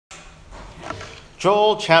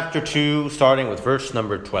Joel chapter 2, starting with verse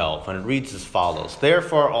number 12, and it reads as follows.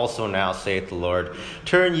 Therefore also now, saith the Lord,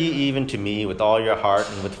 turn ye even to me with all your heart,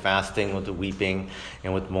 and with fasting, with weeping,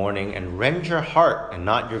 and with mourning, and rend your heart, and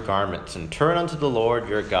not your garments, and turn unto the Lord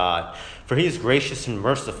your God. For he is gracious and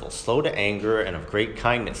merciful, slow to anger, and of great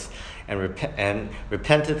kindness, and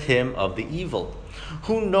repenteth him of the evil.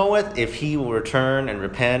 Who knoweth if he will return and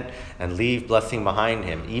repent and leave blessing behind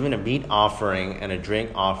him, even a meat offering and a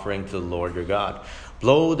drink offering to the Lord your God?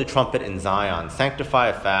 Blow the trumpet in Zion, sanctify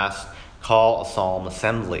a fast, call a solemn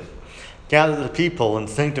assembly. Gather the people and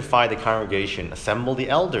sanctify the congregation. Assemble the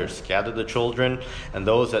elders, gather the children and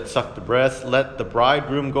those that suck the breast. Let the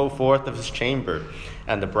bridegroom go forth of his chamber,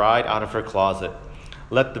 and the bride out of her closet.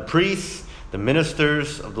 Let the priests, the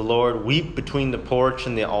ministers of the Lord, weep between the porch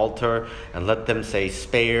and the altar, and let them say,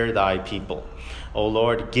 Spare thy people. O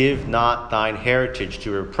Lord, give not thine heritage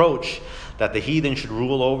to reproach, that the heathen should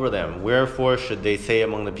rule over them. Wherefore should they say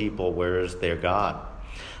among the people, Where is their God?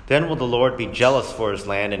 Then will the Lord be jealous for his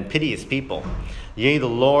land and pity his people. Yea, the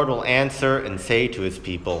Lord will answer and say to his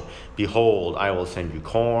people, Behold, I will send you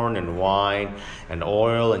corn and wine and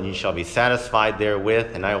oil, and ye shall be satisfied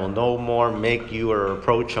therewith, and I will no more make you a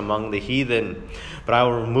reproach among the heathen. But I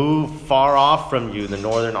will remove far off from you the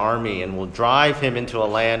northern army, and will drive him into a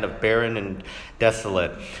land of barren and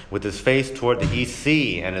desolate, with his face toward the east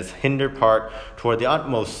sea, and his hinder part toward the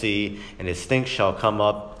utmost sea, and his stink shall come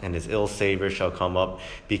up, and his ill savor shall come up,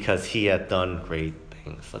 because he hath done great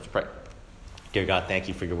things. Let's pray. Dear God, thank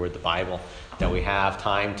you for your word, the Bible, that we have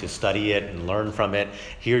time to study it and learn from it,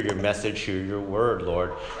 hear your message, hear your word,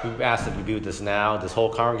 Lord. We ask that you be with us now, this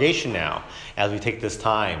whole congregation now, as we take this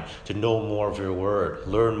time to know more of your word,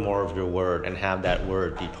 learn more of your word, and have that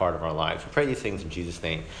word be part of our lives. We pray these things in Jesus'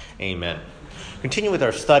 name. Amen. Continue with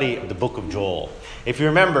our study of the book of Joel. If you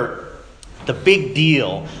remember, the big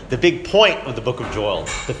deal, the big point of the book of Joel,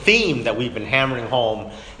 the theme that we've been hammering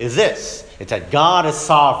home is this. It's that God is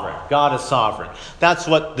sovereign. God is sovereign. That's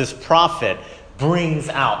what this prophet brings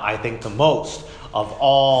out, I think, the most of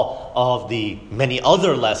all of the many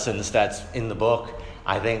other lessons that's in the book.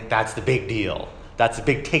 I think that's the big deal. That's the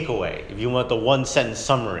big takeaway. If you want the one-sentence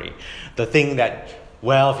summary, the thing that,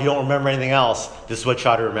 well, if you don't remember anything else, this is what you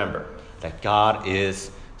ought to remember. That God is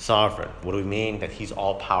sovereign. What do we mean? That he's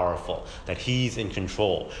all-powerful, that he's in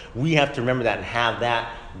control. We have to remember that and have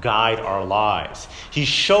that guide our lives. He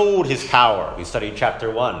showed his power. We studied chapter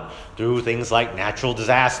 1 through things like natural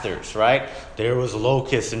disasters, right? There was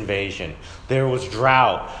locust invasion. There was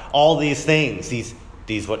drought. All these things, these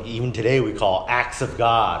what even today we call acts of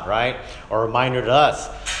God, right? Are a reminder to us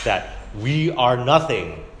that we are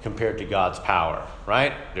nothing compared to God's power,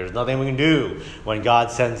 right? There's nothing we can do when God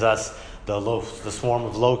sends us the swarm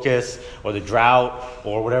of locusts, or the drought,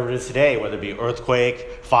 or whatever it is today, whether it be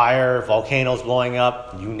earthquake, fire, volcanoes blowing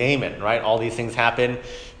up, you name it, right? All these things happen.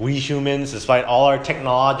 We humans, despite all our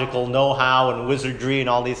technological know-how and wizardry and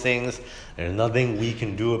all these things, there's nothing we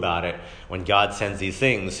can do about it when God sends these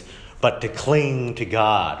things, but to cling to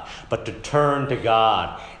God, but to turn to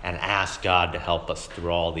God and ask God to help us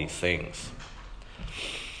through all these things.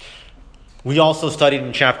 We also studied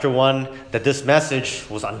in chapter 1 that this message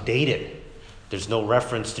was undated. There's no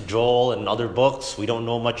reference to Joel and other books. We don't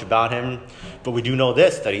know much about him. But we do know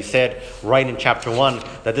this, that he said right in chapter 1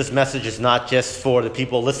 that this message is not just for the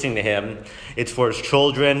people listening to him. It's for his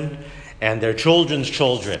children and their children's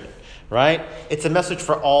children, right? It's a message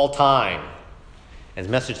for all time. And it's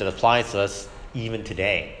a message that applies to us even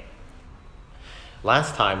today.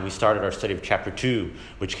 Last time we started our study of chapter 2,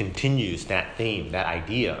 which continues that theme, that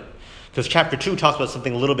idea. Because chapter 2 talks about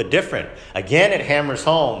something a little bit different. Again, it hammers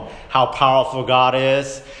home how powerful God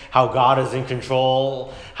is, how God is in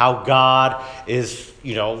control, how God is,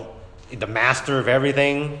 the master of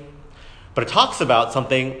everything. But it talks about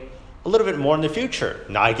something a little bit more in the future.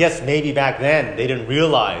 Now, I guess maybe back then they didn't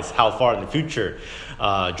realize how far in the future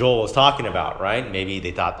Joel was talking about, right? Maybe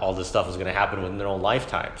they thought all this stuff was going to happen within their own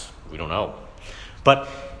lifetimes. We don't know. But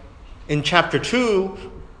in chapter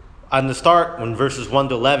 2, on the start, when verses 1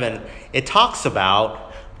 to 11, it talks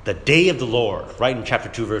about the day of the Lord, right in chapter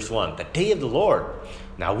 2, verse 1. The day of the Lord.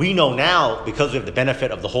 Now, we know now, because we have the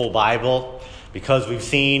benefit of the whole Bible, because we've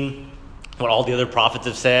seen what all the other prophets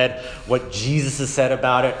have said, what Jesus has said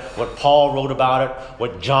about it, what Paul wrote about it,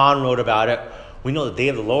 what John wrote about it, we know the day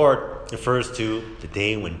of the Lord refers to the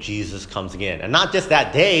day when Jesus comes again. And not just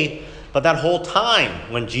that day, but that whole time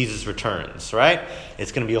when Jesus returns, right?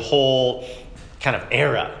 It's going to be a whole kind of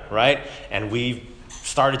era, right? And we've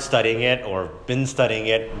started studying it or been studying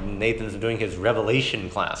it. Nathan's doing his Revelation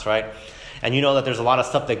class, right? And you know that there's a lot of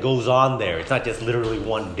stuff that goes on there. It's not just literally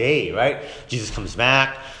one day, right? Jesus comes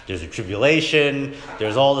back, there's a tribulation,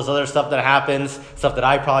 there's all this other stuff that happens, stuff that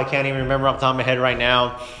I probably can't even remember off the top of my head right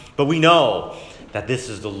now. But we know that this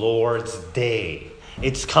is the Lord's day.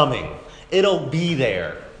 It's coming. It'll be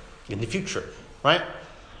there in the future, right?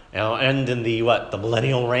 And it'll end in the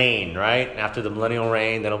millennial reign, right? After the millennial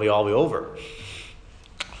reign, then it'll all be over.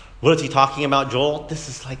 What is he talking about, Joel? This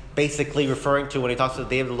is like basically referring to when he talks about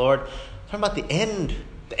the day of the Lord, talking about the end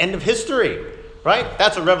of history, right?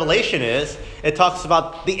 That's what Revelation is. It talks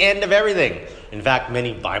about the end of everything. In fact,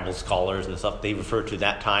 many Bible scholars and stuff, they refer to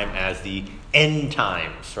that time as the end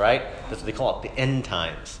times, right? That's what they call it, the end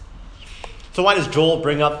times. So why does Joel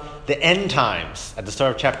bring up the end times at the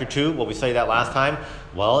start of chapter 2? Well, we studied that last time.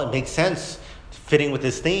 Well, it makes sense, fitting with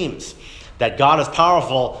his themes, that God is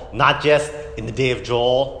powerful not just in the day of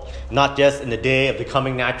Joel, not just in the day of the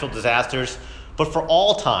coming natural disasters, but for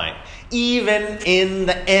all time, even in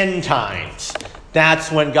the end times.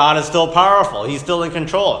 That's when God is still powerful. He's still in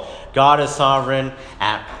control. God is sovereign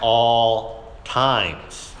at all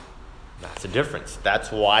times. That's a difference.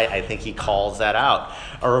 That's why I think he calls that out.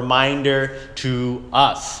 A reminder to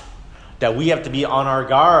us that we have to be on our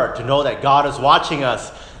guard to know that God is watching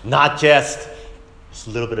us, not just a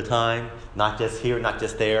little bit of time, not just here, not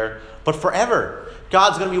just there, but forever.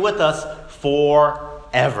 God's going to be with us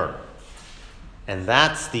forever. And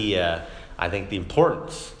that's I think the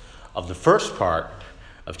importance of the first part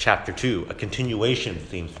of chapter 2, a continuation of the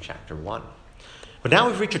themes of chapter 1. But now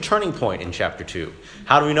we've reached a turning point in chapter 2.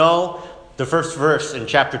 How do we know? The first verse in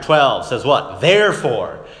chapter 12 says what?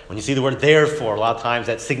 Therefore. When you see the word therefore, a lot of times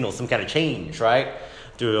that signals some kind of change, right?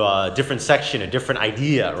 To a different section, a different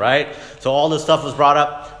idea, right? So all this stuff was brought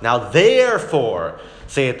up. Now therefore,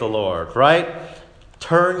 saith the Lord, right?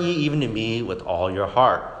 Turn ye even to me with all your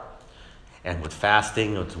heart, and with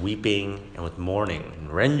fasting, and with weeping, and with mourning.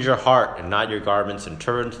 And rend your heart and not your garments, and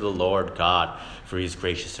turn to the Lord God, for he is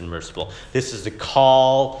gracious and merciful. This is the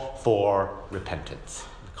call for repentance.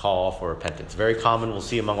 The call for repentance. Very common, we'll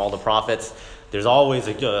see among all the prophets. There's always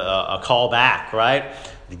a call back, right?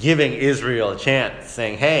 Giving Israel a chance,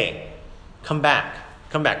 saying, hey, come back.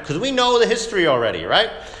 Because we know the history already, right?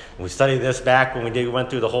 We studied this back when we went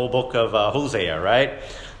through the whole book of Hosea, right?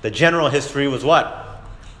 The general history was what?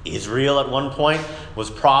 Israel at one point was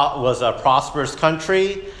a prosperous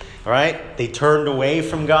country, right? They turned away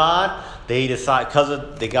from God. They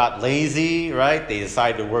got lazy, right? They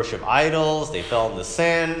decided to worship idols. They fell into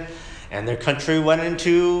sin, and their country went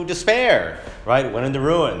into despair, right? It went into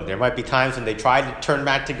ruin. There might be times when they tried to turn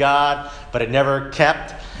back to God, but it never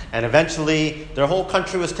kept. And eventually, their whole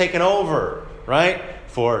country was taken over, right?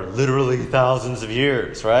 For literally thousands of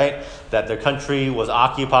years, right? That their country was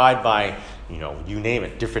occupied by, you name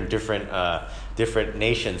it, different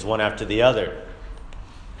nations, one after the other.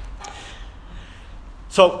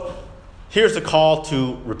 So here's the call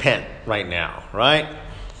to repent right now, right?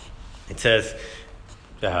 It says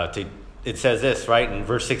this, right, in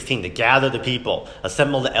verse 16, to gather the people,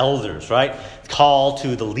 assemble the elders, right? Call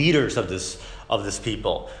to the leaders of this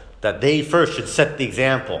people, that they first should set the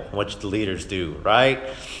example, which the leaders do, right?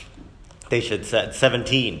 They should set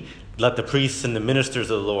 17. Let the priests and the ministers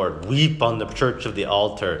of the Lord weep on the church of the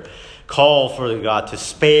altar. Call for God to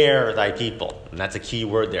spare thy people. And that's a key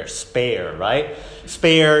word there, spare, right?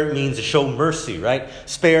 Spare means to show mercy, right?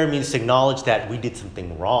 Spare means to acknowledge that we did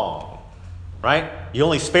something wrong, right? You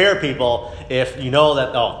only spare people if you know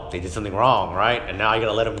that, they did something wrong, right? And now you got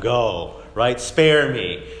to let them go, right? Spare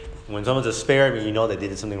me. When someone says spare me, you know they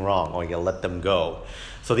did something wrong. You got to let them go.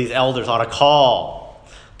 So these elders ought to call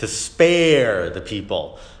to spare the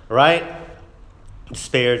people, right?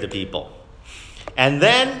 Spare the people. And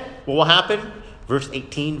then what will happen? Verse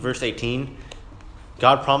 18,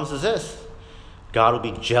 God promises this. God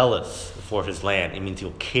will be jealous for his land. It means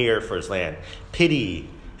he'll care for his land. Pity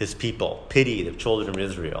his people. Pity the children of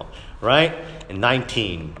Israel, right? And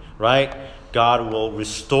 19, right? God will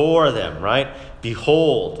restore them, right?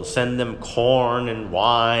 Behold, he'll send them corn and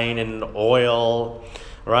wine and oil,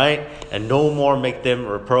 right? And no more make them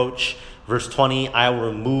reproach. Verse 20, I will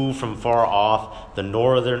remove from far off the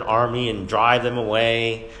northern army and drive them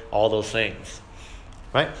away. All those things,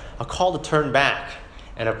 right? A call to turn back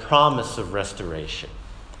and a promise of restoration.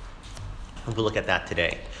 We'll look at that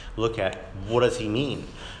today. Look at what does he mean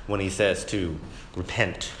when he says to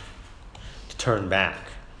repent, to turn back.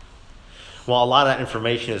 Well, a lot of that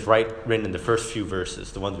information is written in the first few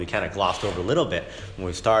verses, the ones we kind of glossed over a little bit when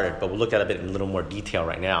we started, but we'll look at it a bit in a little more detail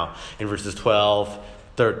right now in verses 12,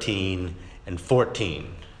 13, and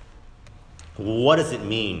 14. What does it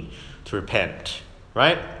mean to repent,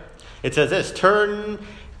 right? It says this, turn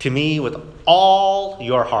to me with all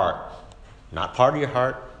your heart, not part of your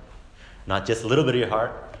heart, not just a little bit of your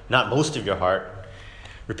heart, not most of your heart.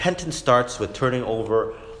 Repentance starts with turning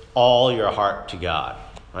over all your heart to God,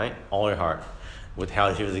 right? All your heart.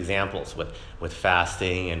 Here's examples with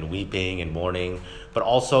fasting and weeping and mourning, but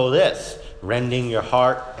also this, rending your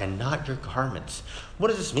heart and not your garments. What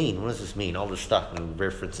does this mean? What does this mean? All this stuff, and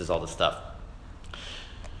references all this stuff.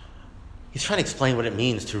 He's trying to explain what it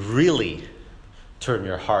means to really turn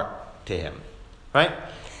your heart to him, right?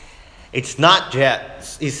 It's not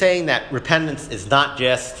just, he's saying that repentance is not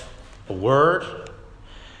just a word,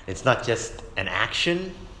 it's not just an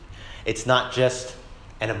action, it's not just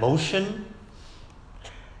an emotion,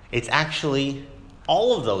 it's actually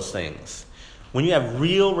all of those things. When you have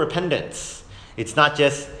real repentance, it's not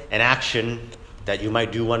just an action that you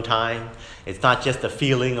might do one time, it's not just a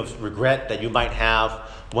feeling of regret that you might have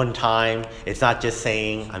one time, it's not just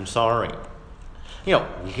saying, I'm sorry. We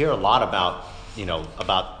hear a lot about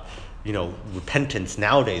repentance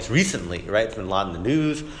nowadays, recently, right? It's been a lot in the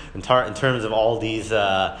news in terms of all these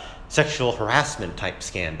sexual harassment type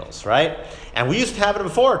scandals, right? And we used to have it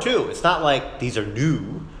before, too. It's not like these are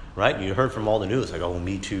new, right? You heard from all the news, like,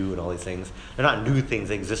 Me Too and all these things. They're not new things.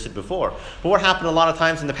 They existed before. But what happened a lot of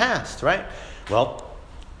times in the past, right? Well,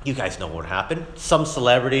 you guys know what happened. Some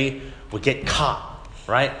celebrity would get caught,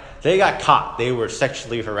 right? They got caught. They were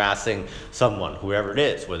sexually harassing someone, whoever it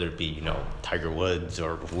is, whether it be, Tiger Woods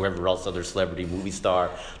or whoever else, other celebrity, movie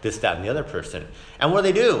star, this, that, and the other person. And what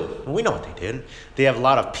do they do? Well, we know what they did. They have a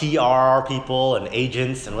lot of PR people and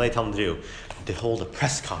agents, and what do they tell them to do? They hold a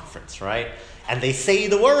press conference, right? And they say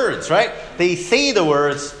the words, right? They say the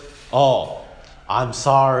words, I'm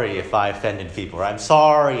sorry if I offended people, or I'm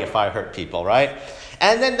sorry if I hurt people, right?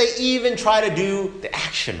 And then they even try to do the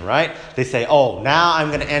action, right? They say, now I'm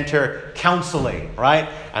going to enter counseling, right?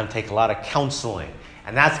 I'm take a lot of counseling.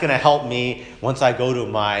 And that's going to help me once I go to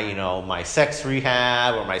my, my sex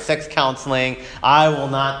rehab or my sex counseling. I will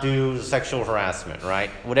not do sexual harassment, right?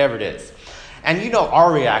 Whatever it is. And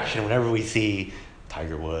our reaction whenever we see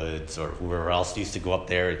Tiger Woods or whoever else used to go up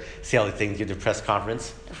there and say all these things, give the press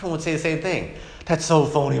conference, everyone would say the same thing. That's so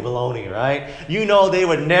phony baloney, right? They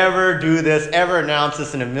would never do this, ever announce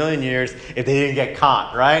this in a million years if they didn't get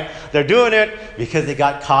caught, right? They're doing it because they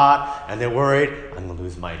got caught and they're worried, I'm going to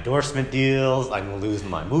lose my endorsement deals, I'm going to lose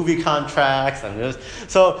my movie contracts.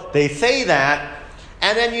 So they say that,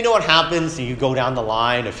 and then you know what happens? You go down the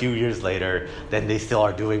line a few years later, then they still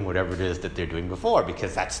are doing whatever it is that they're doing before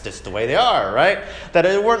because that's just the way they are, right? That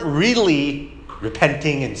they weren't really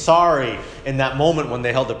repenting and sorry in that moment when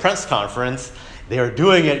they held the press conference. They were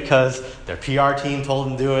doing it because their PR team told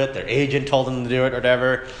them to do it, their agent told them to do it, or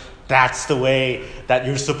whatever. That's the way that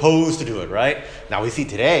you're supposed to do it, right? Now we see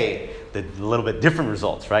today a little bit different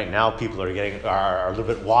results, right? Now people are a little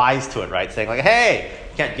bit wise to it, right? Saying like, hey,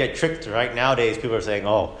 you can't get tricked, right? Nowadays people are saying,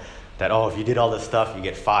 if you did all this stuff, you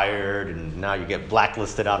get fired, and now you get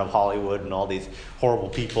blacklisted out of Hollywood, and all these horrible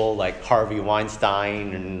people like Harvey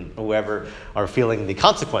Weinstein and whoever are feeling the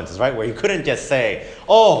consequences, right? Where you couldn't just say,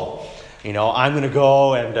 I'm going to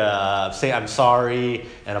go and say I'm sorry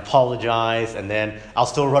and apologize, and then I'll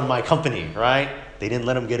still run my company, right? They didn't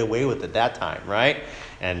let him get away with it that time, right?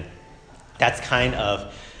 And that's kind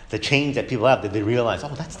of the change that people have, that they realize,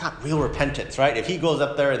 that's not real repentance, right? If he goes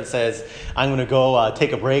up there and says, I'm going to go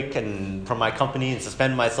take a break from my company and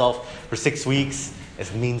suspend myself for 6 weeks,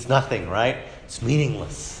 it means nothing, right? It's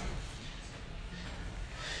meaningless.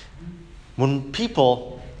 When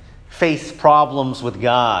people face problems with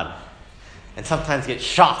God and sometimes get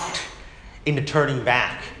shocked into turning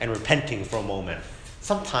back and repenting for a moment,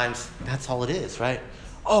 sometimes that's all it is, right?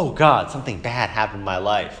 Oh, God, something bad happened in my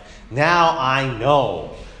life. Now I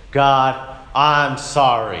know, God, I'm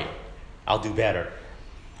sorry. I'll do better.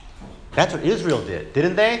 That's what Israel did,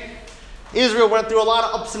 didn't they? Israel went through a lot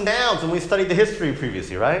of ups and downs when we studied the history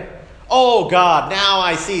previously, right? Oh, God, now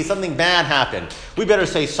I see something bad happened. We better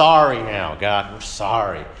say sorry now, God. We're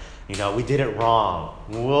sorry. We did it wrong.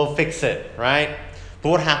 We'll fix it, right? But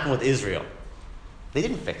what happened with Israel? They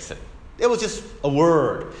didn't fix it. It was just a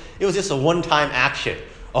word. It was just a one-time action.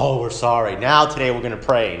 Oh, we're sorry. Now, today, we're going to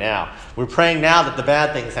pray now. We're praying now that the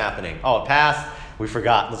bad thing's happening. Oh, it passed. We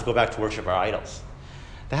forgot. Let's go back to worship our idols.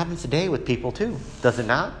 That happens today with people, too. Does it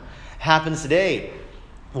not? It happens today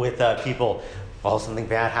with people. Something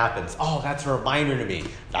bad happens. Oh, that's a reminder to me.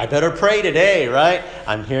 I better pray today, right?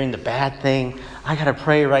 I'm hearing the bad thing. I got to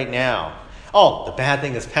pray right now. Oh, the bad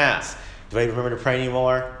thing has passed. Do I remember to pray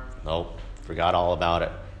anymore? Nope. Forgot all about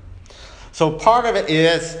it. So part of it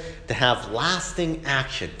is to have lasting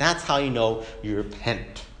action. That's how you know you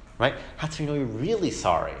repent, right? That's how you know you're really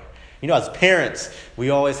sorry. As parents, we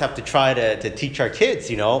always have to try to teach our kids,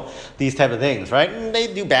 these type of things, right? And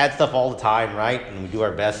they do bad stuff all the time, right? And we do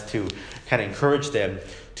our best to kind of encourage them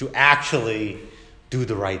to actually do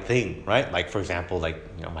the right thing, right? Like, for example,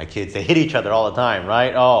 my kids, they hit each other all the time,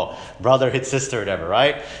 right? Oh, brother hits sister or whatever,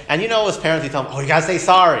 right? And as parents, we tell them, oh, you got to say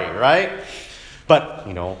sorry, right? But,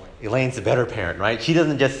 Elaine's a better parent, right? She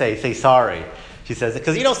doesn't just say sorry. She says,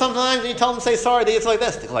 because, sometimes when you tell them to say sorry, it's like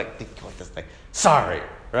this. They go like this, like, sorry,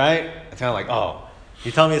 right? It's kind of like, oh,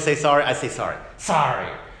 you tell me to say sorry, I say sorry. Sorry.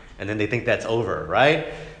 And then they think that's over, right?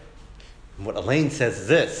 And what Elaine says is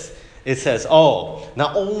this. It says, oh,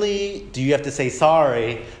 not only do you have to say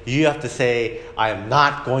sorry, you have to say, I am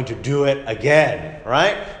not going to do it again,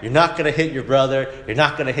 right? You're not going to hit your brother. You're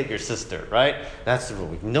not going to hit your sister, right? That's the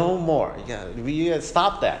rule. No more. You got to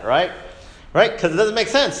stop that, right? Right? Because it doesn't make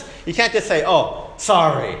sense. You can't just say, oh,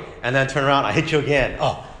 sorry, and then turn around, I hit you again.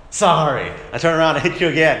 Oh, sorry. I turn around and hit you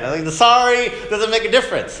again. The sorry doesn't make a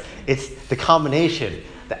difference. It's the combination,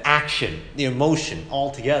 the action, the emotion all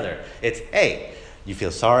together. It's, hey, you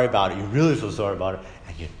feel sorry about it. You really feel sorry about it.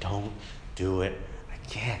 And you don't do it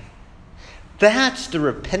again. That's the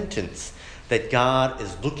repentance that God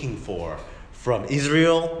is looking for from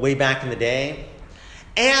Israel way back in the day.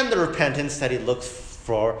 And the repentance that he looks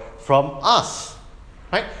for from us.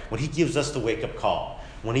 Right? When he gives us the wake-up call.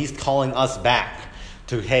 When he's calling us back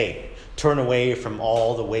to, hey, turn away from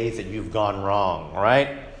all the ways that you've gone wrong.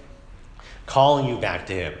 Right? Calling you back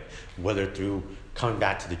to him. Whether through coming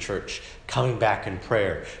back to the church, coming back in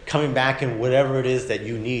prayer, coming back in whatever it is that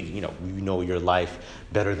you need. You know your life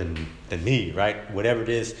better than me, right? Whatever it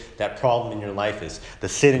is that problem in your life is, the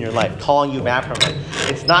sin in your life, calling you back from it.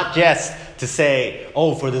 It's not just to say,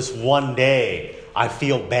 oh, for this one day, I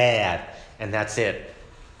feel bad, and that's it.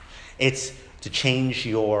 It's to change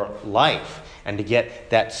your life and to get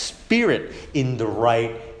that spirit in the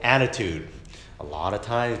right attitude. A lot of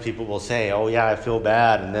times people will say, oh yeah, I feel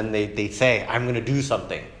bad. And then they say, I'm going to do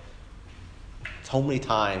something. So many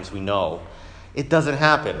times we know it doesn't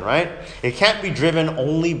happen, right? It can't be driven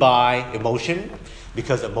only by emotion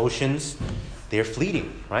because emotions, they're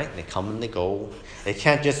fleeting, right? They come and they go. It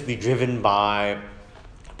can't just be driven by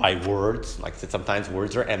words. Like I said, sometimes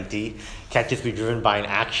words are empty. It can't just be driven by an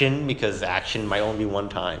action because action might only be one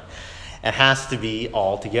time. It has to be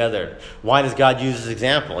all together. Why does God use this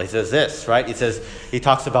example? He says this, right? He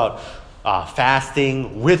talks about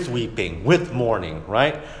fasting with weeping, with mourning,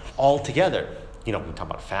 right? All together. We talk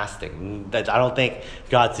about fasting. I don't think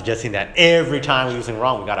God's suggesting that every time we do something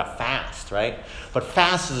wrong, we got to fast, right? But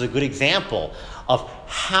fast is a good example of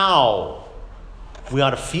how we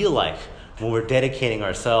ought to feel like when we're dedicating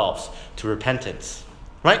ourselves to repentance.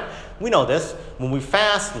 Right? We know this. When we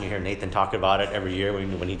fast, and you hear Nathan talk about it every year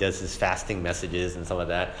when he does his fasting messages and some of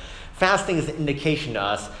that, fasting is an indication to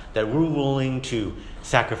us that we're willing to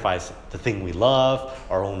sacrifice the thing we love,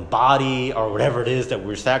 our own body, or whatever it is that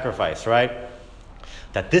we're sacrificing, right?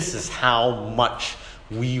 That this is how much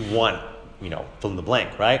we want, fill in the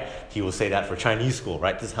blank, right? He will say that for Chinese school,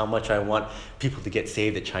 right? This is how much I want people to get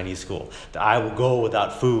saved at Chinese school. That I will go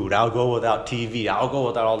without food. I'll go without TV. I'll go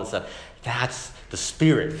without all this stuff. That's the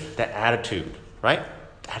spirit, that attitude, right?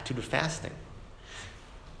 The attitude of fasting.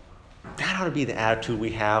 That ought to be the attitude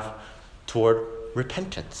we have toward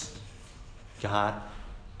repentance. God,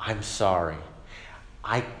 I'm sorry.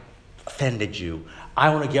 I offended you. I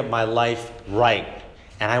want to get my life right.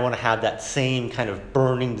 And I want to have that same kind of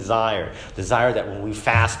burning desire that when we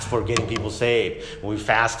fast for getting people saved, when we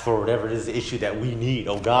fast for whatever it is, the issue that we need.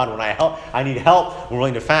 Oh God, when I need help, we're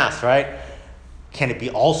willing to fast, right? Can it be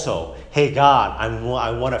also, hey God,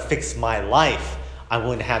 I want to fix my life. I'm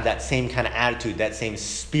willing to have that same kind of attitude, that same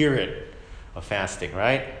spirit of fasting,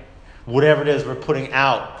 right? Whatever it is we're putting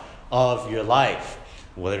out of your life,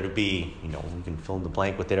 whether it be, you can fill in the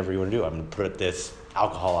blank with whatever you want to do. I'm going to put this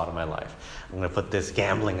alcohol out of my life. I'm going to put this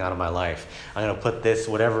gambling out of my life. I'm going to put this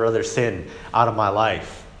whatever other sin out of my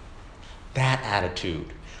life. That attitude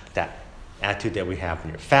that we have when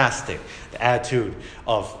you're fasting, the attitude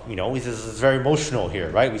of, this is very emotional here,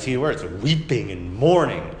 right? We see the words, weeping and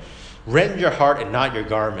mourning. Rend your heart and not your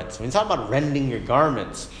garments. When you talk about rending your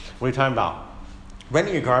garments, what are you talking about?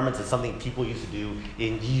 Rending your garments is something people used to do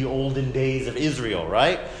in the olden days of Israel,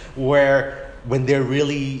 right? Where when they're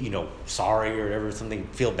really, sorry or whatever, something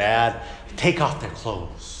feel bad, take off their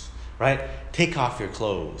clothes, right? Take off your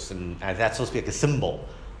clothes. And that's supposed to be like a symbol.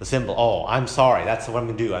 The symbol, oh, I'm sorry. That's what I'm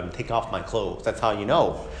going to do. I'm going to take off my clothes. That's how you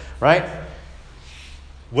know, right?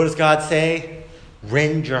 What does God say?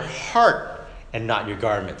 Rend your heart and not your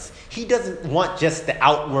garments. He doesn't want just the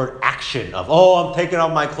outward action of, oh, I'm taking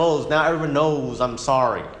off my clothes. Now everyone knows I'm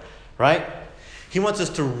sorry, right? He wants us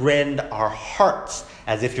to rend our hearts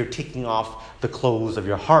as if you're taking off the clothes of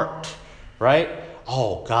your heart, right?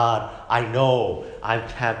 Oh, God, I know I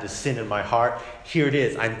have this sin in my heart. Here it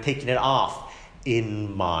is. I'm taking it off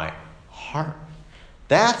in my heart.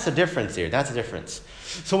 That's a difference here. That's a difference.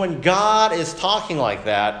 So when God is talking like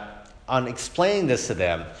that, on explaining this to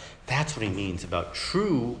them, that's what he means about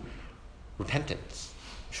true repentance.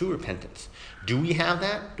 True repentance. Do we have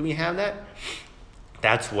that? Do we have that?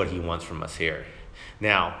 That's what he wants from us here.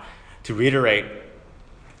 Now, to reiterate,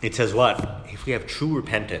 it says what? If we have true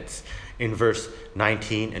repentance in verse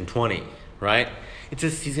 19 and 20, right? It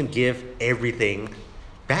says he's going to give everything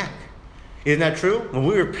back. Isn't that true? When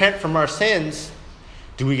we repent from our sins,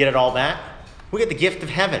 do we get it all back? We get the gift of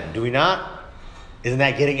heaven, do we not? Isn't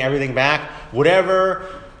that getting everything back? Whatever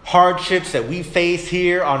hardships that we face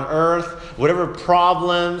here on earth, whatever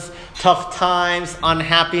problems, tough times,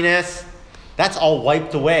 unhappiness, that's all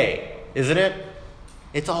wiped away, isn't it?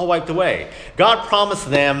 It's all wiped away. God promised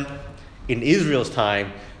them in Israel's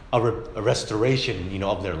time a restoration,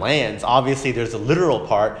 of their lands. Obviously, there's a literal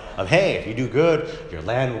part of, hey, if you do good, your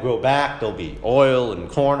land will grow back. There'll be oil and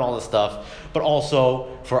corn, all this stuff. But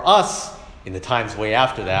also, for us, in the times way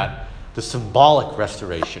after that, the symbolic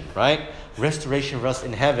restoration, right? Restoration for us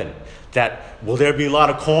in heaven. That, will there be a lot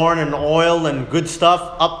of corn and oil and good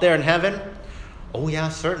stuff up there in heaven? Oh, yeah,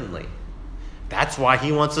 certainly. That's why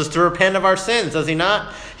he wants us to repent of our sins, does he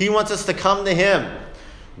not? He wants us to come to him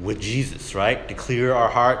with Jesus, right? To clear our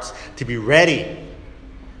hearts, to be ready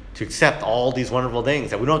to accept all these wonderful things.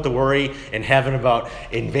 That we don't have to worry in heaven about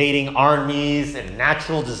invading armies and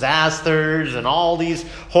natural disasters and all these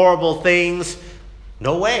horrible things.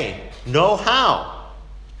 No way. No how.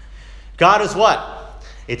 God is what?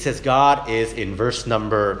 It says God is in verse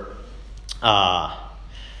number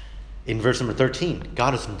 13.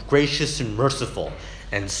 God is gracious and merciful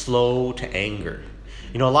and slow to anger.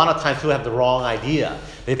 A lot of times people have the wrong idea.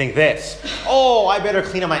 They think this, oh, I better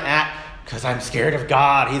clean up my act because I'm scared of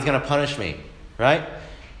God. He's going to punish me, right?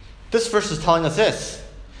 This verse is telling us this.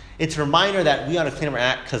 It's a reminder that we ought to clean up our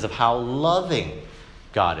act because of how loving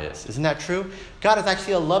God is. Isn't that true? God is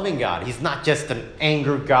actually a loving God. He's not just an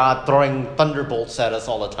anger God throwing thunderbolts at us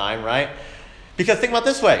all the time, right? Because think about it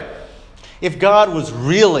this way. If God was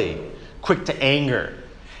really quick to anger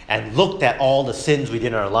and looked at all the sins we did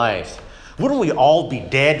in our lives, wouldn't we all be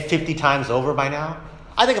dead 50 times over by now?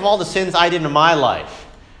 I think of all the sins I did in my life.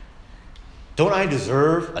 Don't I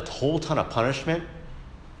deserve a whole ton of punishment?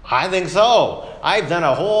 I think so. I've done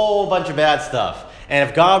a whole bunch of bad stuff. And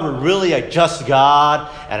if God were really a just God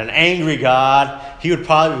and an angry God, he would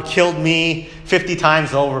probably have killed me 50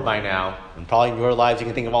 times over by now. And probably in your lives, you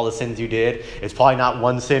can think of all the sins you did. It's probably not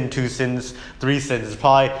one sin, two sins, three sins. It's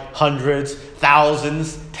probably hundreds,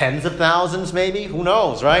 thousands, tens of thousands maybe. Who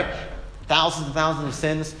knows, right? Thousands and thousands of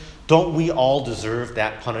sins. Don't we all deserve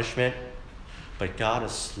that punishment? But God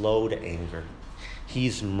is slow to anger.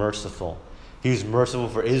 He's merciful. He was merciful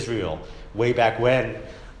for Israel way back when.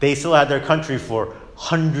 They still had their country for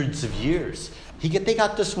hundreds of years. They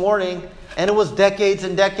got this warning, and it was decades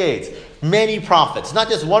and decades. Many prophets, not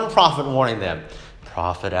just one prophet warning them.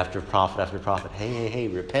 Prophet after prophet after prophet. Hey,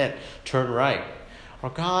 repent, turn right. Our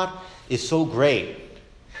God is so great.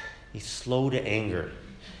 He's slow to anger.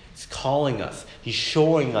 He's calling us. He's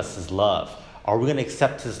showing us his love. Are we going to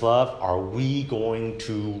accept his love? Are we going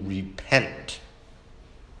to repent?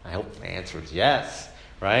 I hope the answer is yes,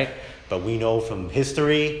 right? But we know from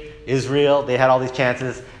history, Israel, they had all these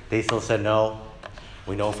chances. They still said no.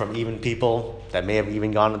 We know from even people that may have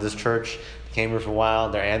even gone to this church, came here for a while,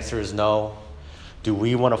 their answer is no. Do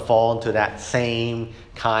we want to fall into that same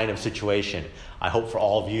kind of situation? I hope for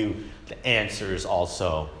all of you, the answer is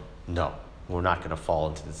also no. We're not going to fall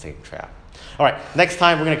into the same trap. All right, next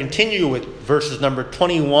time we're going to continue with verses number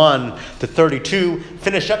 21 to 32,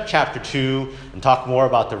 finish up chapter 2, and talk more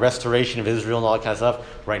about the restoration of Israel and all that kind of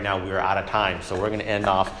stuff. Right now we are out of time, so we're going to end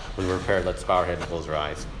off with a prayer. Let's bow our head and close our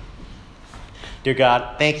eyes. Dear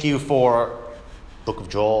God, thank you for the book of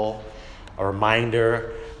Joel, a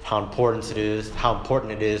reminder of how important it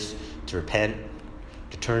is to repent,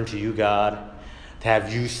 to turn to you, God, to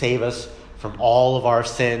have you save us from all of our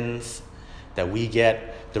sins, that we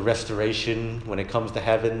get the restoration when it comes to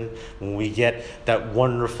heaven, when we get that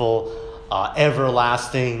wonderful,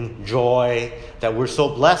 everlasting joy, that we're so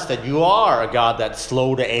blessed that you are a God that's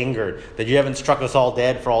slow to anger, that you haven't struck us all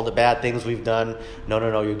dead for all the bad things we've done.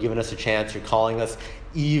 No, you're giving us a chance. You're calling us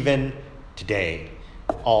even today,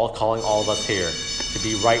 calling all of us here to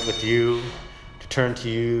be right with you, to turn to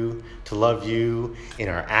you, to love you in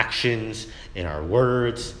our actions, in our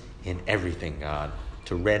words, in everything, God.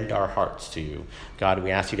 to rend our hearts to you. God,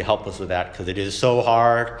 we ask you to help us with that because it is so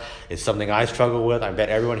hard. It's something I struggle with. I bet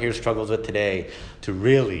everyone here struggles with today,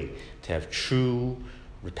 to have true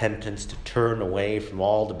repentance, to turn away from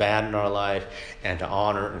all the bad in our life and to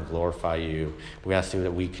honor and glorify you. We ask you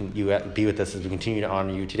that you be with us as we continue to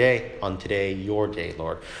honor you today, your day,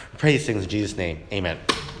 Lord. We pray these things in Jesus' name. Amen.